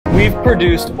We've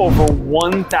produced over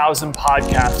 1,000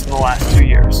 podcasts in the last 2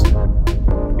 years.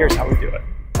 Here's how we do it.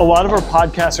 A lot of our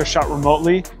podcasts are shot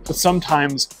remotely, but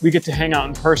sometimes we get to hang out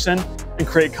in person and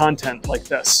create content like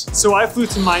this. So I flew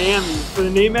to Miami for the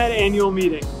NAMAD annual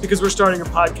meeting because we're starting a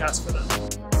podcast for them.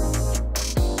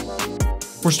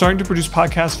 We're starting to produce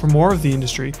podcasts for more of the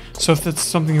industry, so if that's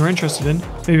something you're interested in,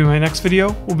 maybe my next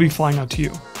video will be flying out to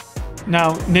you.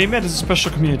 Now, NAMAD is a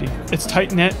special community. It's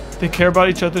tight-knit, they care about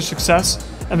each other's success,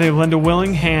 and they lend a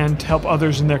willing hand to help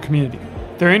others in their community.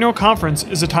 Their annual conference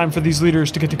is a time for these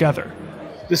leaders to get together.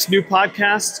 This new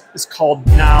podcast is called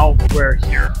Now We're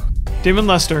Here. Damon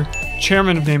Lester,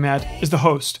 chairman of NAMAD, is the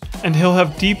host, and he'll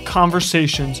have deep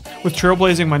conversations with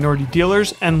trailblazing minority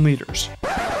dealers and leaders.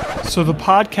 So the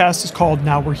podcast is called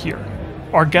Now We're Here.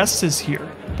 Our guest is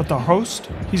here, but the host,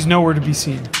 he's nowhere to be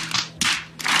seen.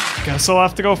 Guess I'll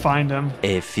have to go find him.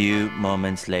 A few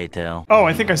moments later. Oh,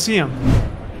 I think I see him.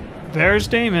 There's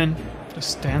Damon,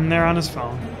 just standing there on his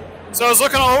phone. So I was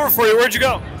looking all over for you. Where'd you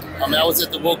go? I was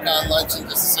at the WorldCon luncheon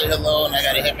just to say hello, and I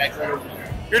got to head back over.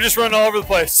 You're just running all over the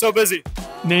place. So busy.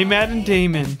 NAMAD and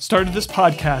Damon started this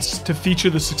podcast to feature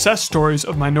the success stories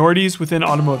of minorities within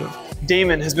automotive.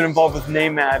 Damon has been involved with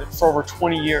NAMAD for over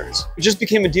 20 years. He just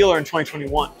became a dealer in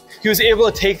 2021. He was able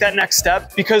to take that next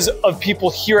step because of people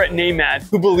here at NAMAD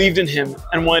who believed in him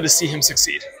and wanted to see him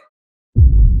succeed.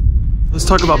 Let's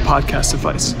talk about podcast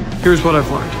advice. Here's what I've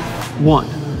learned. 1,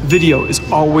 video is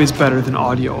always better than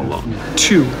audio alone.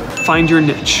 2, find your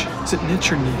niche. Is it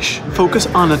niche or niche? Focus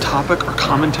on a topic or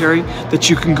commentary that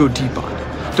you can go deep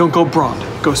on. Don't go broad,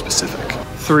 go specific.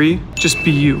 3, just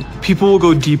be you. People will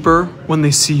go deeper when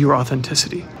they see your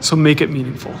authenticity, so make it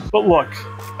meaningful. But look,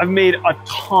 I've made a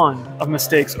ton of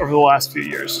mistakes over the last few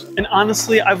years. And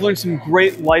honestly, I've learned some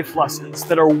great life lessons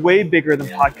that are way bigger than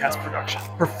podcast production.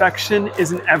 Perfection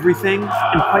isn't everything,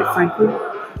 and quite frankly,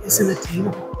 isn't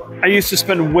attainable. I used to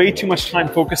spend way too much time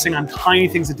focusing on tiny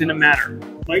things that didn't matter.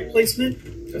 Mic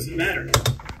placement doesn't matter.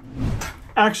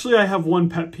 Actually, I have one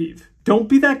pet peeve. Don't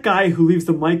be that guy who leaves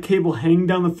the mic cable hanging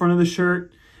down the front of the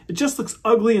shirt. It just looks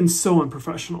ugly and so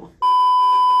unprofessional.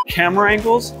 Camera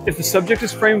angles, if the subject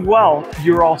is framed well,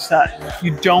 you're all set.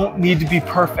 You don't need to be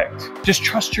perfect. Just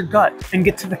trust your gut and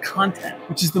get to the content,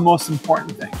 which is the most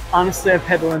important thing. Honestly, I've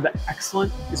had to learn that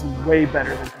excellent is way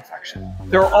better than perfection.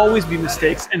 There will always be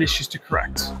mistakes and issues to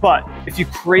correct. But if you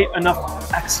create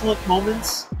enough excellent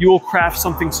moments, you will craft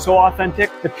something so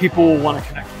authentic that people will want to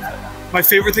connect with that. My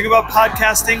favorite thing about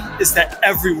podcasting is that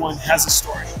everyone has a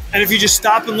story. And if you just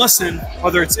stop and listen,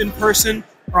 whether it's in person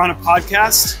or on a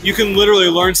podcast, you can literally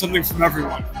learn something from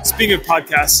everyone. Speaking of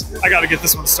podcasts, I gotta get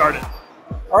this one started.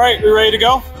 All right, we ready to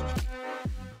go?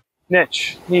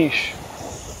 Niche, niche,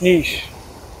 niche,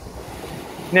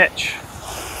 niche,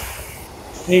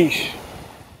 niche.